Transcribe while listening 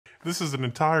This is an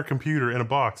entire computer in a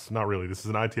box. Not really, this is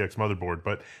an ITX motherboard,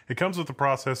 but it comes with the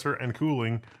processor and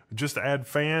cooling. Just add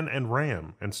fan and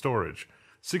RAM and storage.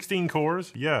 16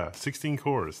 cores, yeah, 16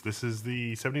 cores. This is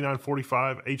the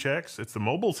 7945HX. It's the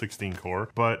mobile 16 core,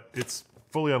 but it's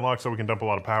fully unlocked so we can dump a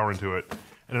lot of power into it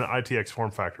in an ITX form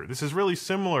factor. This is really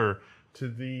similar to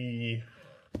the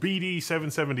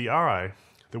BD790i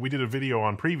that we did a video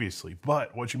on previously,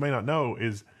 but what you may not know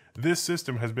is this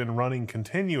system has been running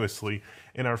continuously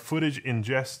in our footage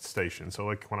ingest station. So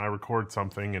like when I record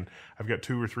something and I've got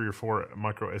 2 or 3 or 4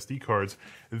 micro SD cards,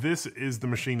 this is the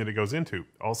machine that it goes into.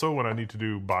 Also, when I need to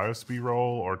do BIOS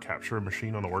B-roll or capture a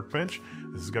machine on the workbench,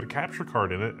 this has got a capture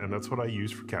card in it, and that's what I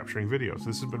use for capturing videos.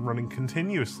 This has been running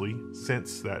continuously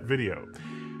since that video.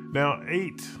 Now,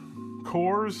 8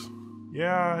 cores,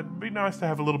 yeah, it'd be nice to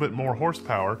have a little bit more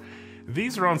horsepower.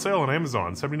 These are on sale on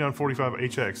Amazon,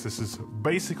 7945HX. This is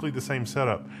basically the same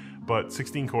setup, but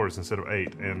 16 cores instead of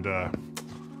 8, and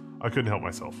I couldn't help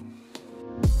myself.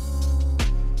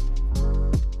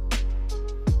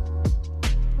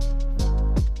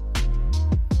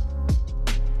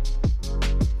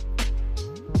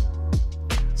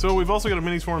 So we've also got a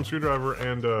MinisForum's screwdriver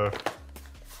and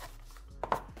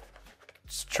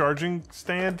charging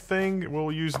stand thing.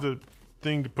 We'll use the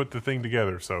thing to put the thing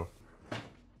together, so.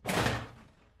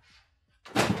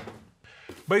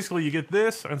 Basically, you get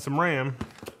this and some RAM.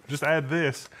 Just add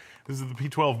this. This is the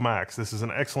P12 Max. This is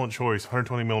an excellent choice,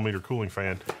 120mm cooling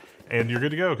fan. And you're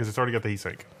good to go because it's already got the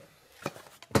heatsink.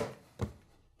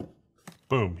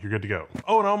 Boom, you're good to go.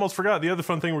 Oh, and I almost forgot, the other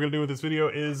fun thing we're gonna do with this video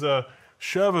is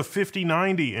shove a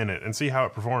 5090 in it and see how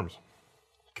it performs.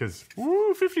 Because,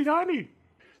 woo, 5090.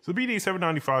 So the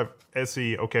BD795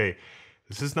 SE, okay,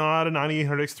 this is not a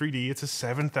 9800X3D, it's a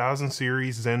 7000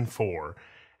 series Zen 4.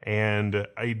 And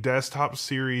a desktop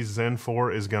series Zen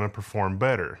 4 is going to perform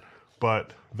better.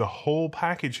 But the whole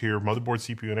package here, motherboard,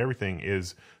 CPU, and everything,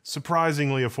 is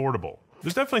surprisingly affordable.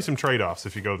 There's definitely some trade-offs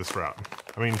if you go this route.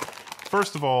 I mean,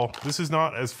 first of all, this is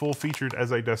not as full-featured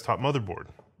as a desktop motherboard.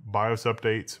 BIOS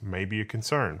updates may be a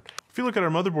concern. If you look at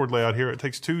our motherboard layout here, it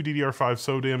takes 2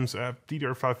 DDR5 SODIMMs.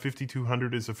 DDR5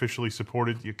 5200 is officially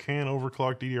supported. You can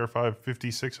overclock DDR5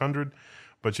 5600.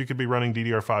 But you could be running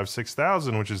DDR5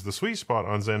 6000, which is the sweet spot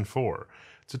on Zen 4.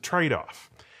 It's a trade-off.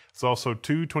 It's also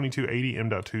 2 2280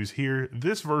 M.2s here.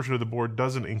 This version of the board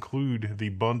doesn't include the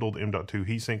bundled M.2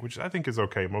 heatsink, which I think is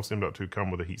okay. Most M.2 come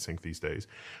with a heatsink these days.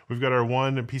 We've got our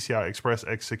one PCI Express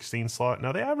X16 slot.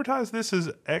 Now, they advertise this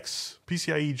as X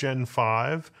PCIe Gen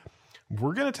 5.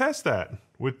 We're going to test that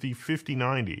with the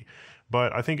 5090.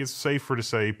 But I think it's safer to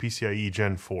say PCIe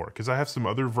Gen 4, because I have some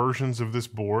other versions of this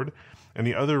board, and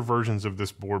the other versions of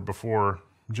this board before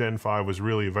Gen 5 was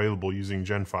really available using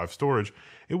Gen 5 storage.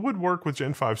 It would work with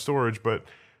Gen 5 storage, but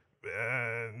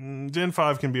Gen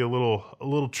 5 can be a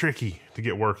little tricky to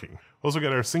get working. Also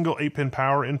got our single 8-pin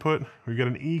power input. We've got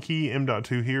an E-key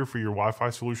M.2 here for your Wi-Fi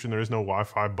solution. There is no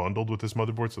Wi-Fi bundled with this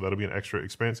motherboard, so that'll be an extra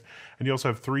expense. And you also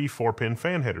have 3 4-pin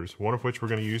fan headers, one of which we're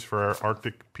going to use for our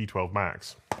Arctic P12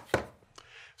 Max.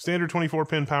 Standard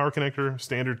 24-pin power connector,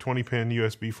 standard 20-pin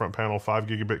USB front panel 5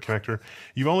 gigabit connector.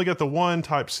 You've only got the one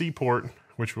Type-C port,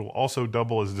 which will also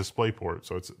double as a display port.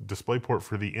 So it's a display port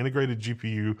for the integrated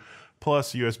GPU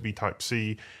plus USB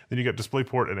Type-C. Then you got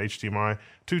DisplayPort and HDMI,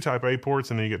 2 Type-A ports,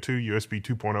 and then you got 2 USB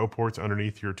 2.0 ports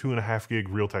underneath your 2.5 gig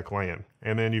Realtek LAN.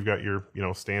 And then you've got your,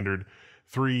 standard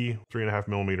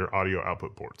 3.5mm audio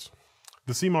output ports.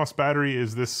 The CMOS battery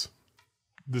is this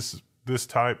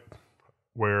type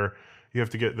where you have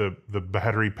to get the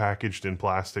battery packaged in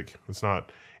plastic. It's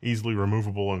not easily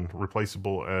removable and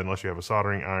replaceable unless you have a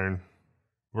soldering iron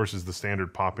versus the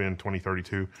standard pop-in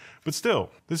 2032. But still,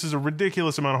 this is a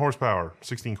ridiculous amount of horsepower,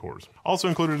 16 cores. Also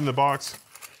included in the box,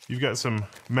 you've got some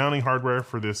mounting hardware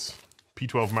for this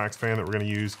P12 Max fan that we're going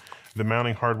to use, the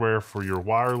mounting hardware for your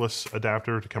wireless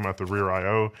adapter to come out the rear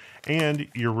I/O, and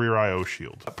your rear I/O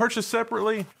shield. Purchased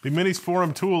separately, the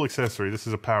MinisForum tool accessory. This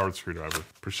is a powered screwdriver.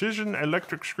 Precision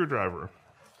electric screwdriver.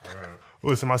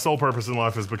 Listen, my sole purpose in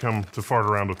life has become to fart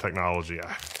around with technology.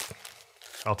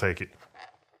 I'll take it.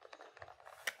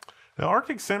 Now,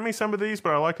 Arctic sent me some of these,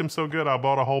 but I liked them so good I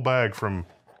bought a whole bag from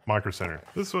Micro Center.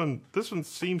 This one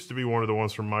seems to be one of the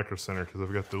ones from Micro Center because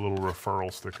I've got the little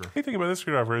referral sticker. The thing about this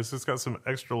screwdriver is it's got some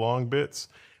extra long bits.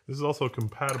 This is also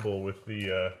compatible with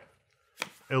the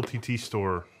LTT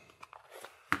store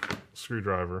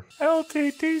screwdriver.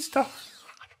 LTT store. I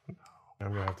don't know.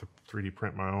 I'm gonna have to 3D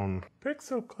print my own.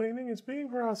 Pixel cleaning is being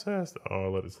processed. Oh, I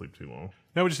let it sleep too long.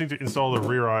 Now we just need to install the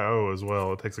rear I/O as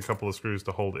well. It takes a couple of screws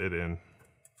to hold it in.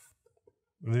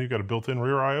 And then you've got a built-in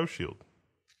rear I/O shield.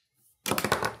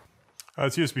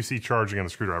 It's USB-C charging on the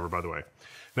screwdriver, by the way.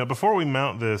 Now, before we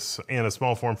mount this in a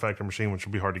small form factor machine, which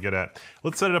will be hard to get at,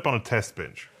 let's set it up on a test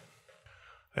bench.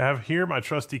 I have here my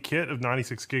trusty kit of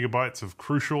 96 gigabytes of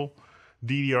crucial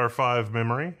DDR5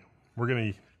 memory. We're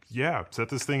going to, set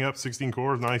this thing up, 16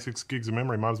 cores, 96 gigs of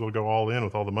memory. Might as well go all in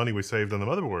with all the money we saved on the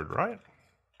motherboard, right?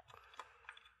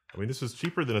 I mean, this is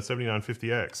cheaper than a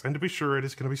 7950X. And to be sure, it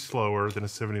is going to be slower than a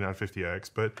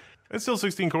 7950X, but it's still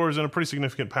 16 cores and a pretty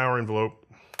significant power envelope.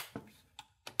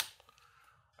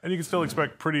 And you can still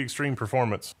expect pretty extreme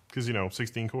performance because,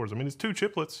 16 cores. I mean, it's 2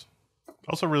 chiplets. I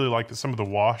also really like that some of the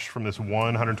wash from this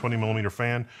 120 millimeter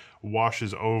fan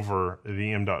washes over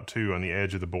the M.2 on the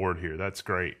edge of the board here. That's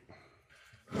great.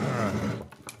 All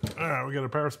right, we got a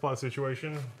power supply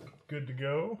situation. Good to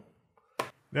go.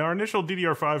 Now, our initial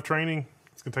DDR5 training,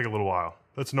 it's gonna take a little while.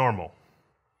 That's normal.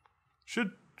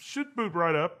 Should boot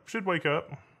right up, should wake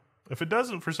up. If it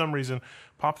doesn't for some reason,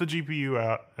 pop the GPU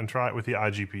out and try it with the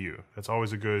iGPU. That's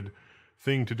always a good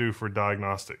thing to do for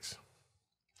diagnostics.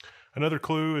 Another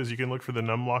clue is you can look for the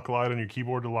numlock light on your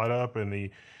keyboard to light up and the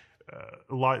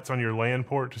lights on your LAN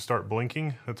port to start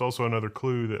blinking. That's also another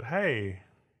clue that, hey,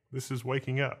 this is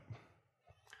waking up.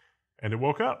 And it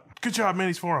woke up. Good job,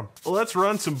 MinisForum. Well, let's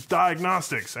run some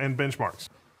diagnostics and benchmarks.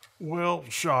 Well,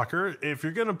 shocker, if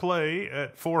you're gonna play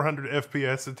at 400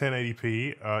 FPS at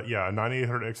 1080p, a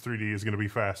 9800X3D is gonna be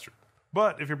faster.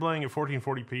 But if you're playing at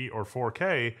 1440p or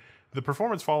 4K, the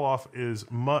performance fall off is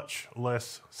much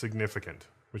less significant,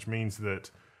 which means that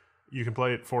you can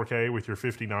play at 4K with your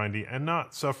 5090 and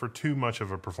not suffer too much of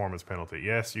a performance penalty.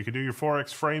 Yes, you can do your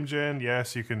 4x frame gen.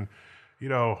 Yes, you can, you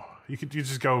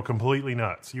just go completely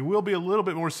nuts. You will be a little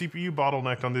bit more CPU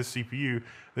bottlenecked on this CPU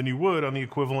than you would on the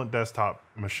equivalent desktop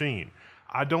machine.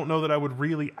 I don't know that I would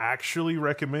really actually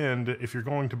recommend if you're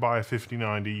going to buy a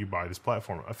 5090, you buy this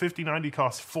platform. A 5090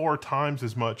 costs 4 times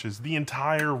as much as the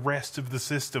entire rest of the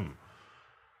system.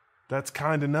 That's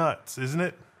kind of nuts, isn't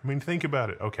it? I mean, think about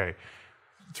it. Okay,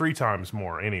 3 times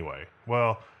more anyway.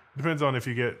 Well, depends on if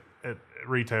you get at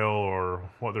retail or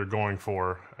what they're going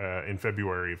for in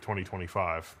February of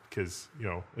 2025, because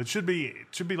it should be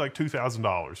like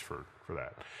 $2,000 for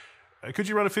that. Could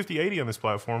you run a 5080 on this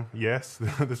platform? Yes,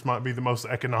 this might be the most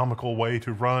economical way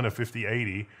to run a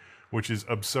 5080, which is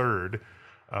absurd.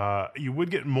 You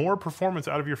would get more performance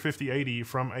out of your 5080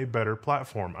 from a better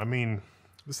platform. I mean,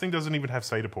 this thing doesn't even have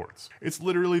SATA ports. It's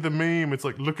literally the meme. It's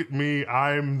like, look at me,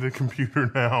 I'm the computer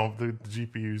now. The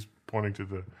GPU's pointing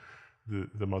to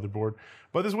the motherboard.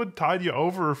 But this would tide you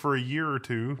over for a year or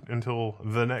two until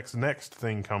the next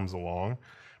thing comes along.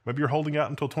 Maybe you're holding out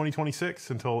until 2026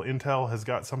 until Intel has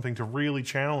got something to really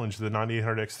challenge the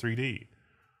 9800X3D.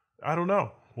 I don't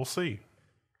know. We'll see.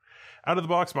 Out of the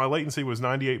box, my latency was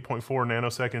 98.4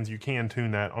 nanoseconds. You can tune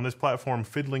that. On this platform,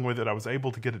 fiddling with it, I was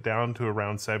able to get it down to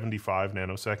around 75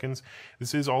 nanoseconds.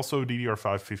 This is also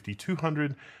DDR5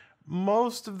 5200.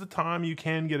 Most of the time, you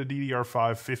can get a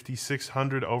DDR5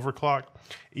 5600 overclock,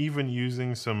 even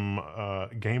using some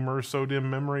gamer SODIMM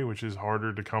memory, which is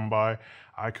harder to come by.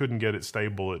 I couldn't get it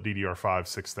stable at DDR5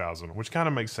 6000, which kind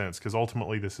of makes sense because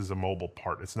ultimately this is a mobile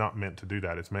part. It's not meant to do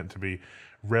that. It's meant to be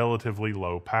relatively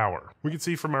low power. We can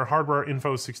see from our hardware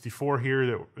info 64 here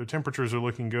that the temperatures are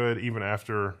looking good even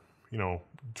after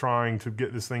trying to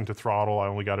get this thing to throttle. I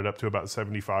only got it up to about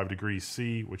 75 degrees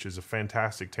C, which is a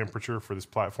fantastic temperature for this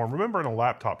platform. Remember, in a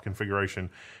laptop configuration,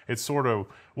 it sort of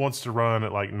wants to run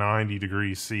at like 90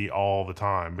 degrees C all the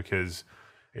time because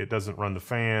it doesn't run the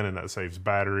fan and that saves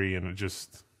battery and it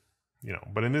just,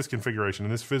 but in this configuration,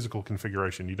 in this physical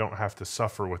configuration, you don't have to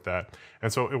suffer with that.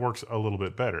 And so it works a little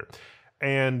bit better.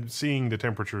 And seeing the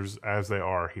temperatures as they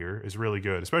are here is really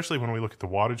good, especially when we look at the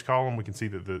wattage column. We can see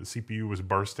that the CPU was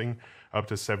bursting up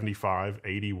to 75,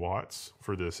 80 watts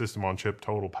for the system on chip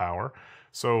total power.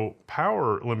 So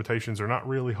power limitations are not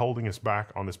really holding us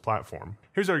back on this platform.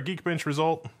 Here's our Geekbench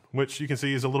result, which you can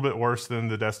see is a little bit worse than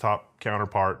the desktop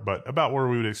counterpart, but about where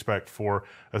we would expect for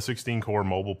a 16-core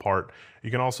mobile part.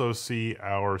 You can also see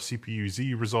our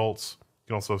CPU-Z results. You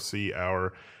can also see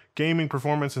our gaming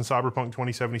performance in Cyberpunk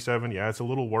 2077, yeah, it's a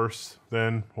little worse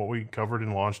than what we covered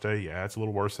in launch day. Yeah, it's a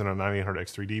little worse than a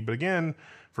 9800X3D, but again,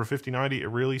 for 5090, it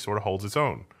really sort of holds its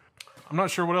own. I'm not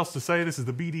sure what else to say. This is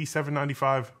the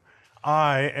BD795i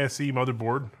SE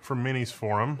motherboard from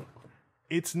MinisForum.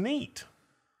 It's neat.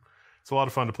 It's a lot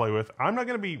of fun to play with. I'm not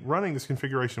going to be running this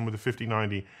configuration with a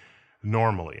 5090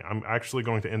 normally. I'm actually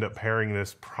going to end up pairing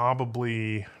this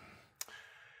probably,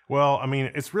 well, I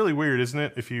mean, it's really weird, isn't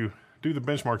it? If you do the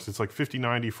benchmarks, it's like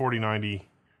 5090, 4090,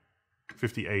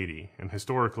 5080. And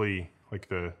historically, like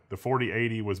the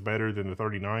 4080 was better than the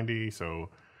 3090. So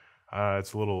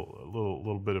It's a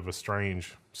little bit of a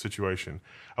strange situation.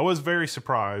 I was very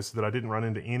surprised that I didn't run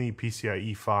into any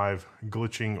PCIe 5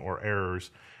 glitching or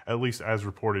errors, at least as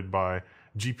reported by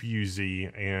GPU-Z,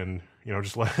 and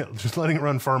just letting it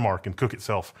run firmmark and cook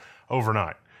itself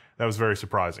overnight. That was very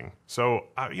surprising. So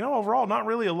overall, not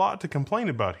really a lot to complain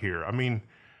about here. I mean,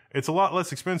 it's a lot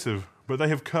less expensive, but they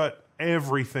have cut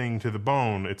everything to the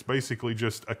bone. It's basically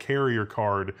just a carrier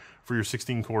card for your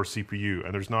 16-core CPU,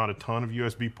 and there's not a ton of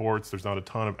USB ports. There's not a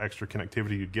ton of extra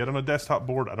connectivity you'd get on a desktop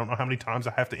board. I don't know how many times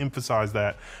I have to emphasize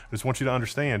that. I just want you to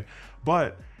understand.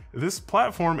 But this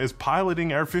platform is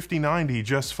piloting our 5090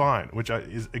 just fine, which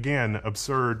is, again,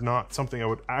 absurd, not something I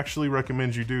would actually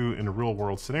recommend you do in a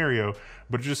real-world scenario,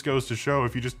 but it just goes to show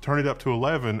if you just turn it up to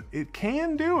 11, it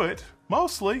can do it,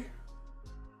 mostly.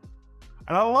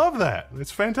 And I love that.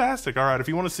 It's fantastic. All right, if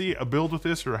you want to see a build with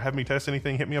this or have me test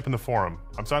anything, hit me up in the forum.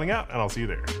 I'm signing out, and I'll see you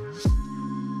there.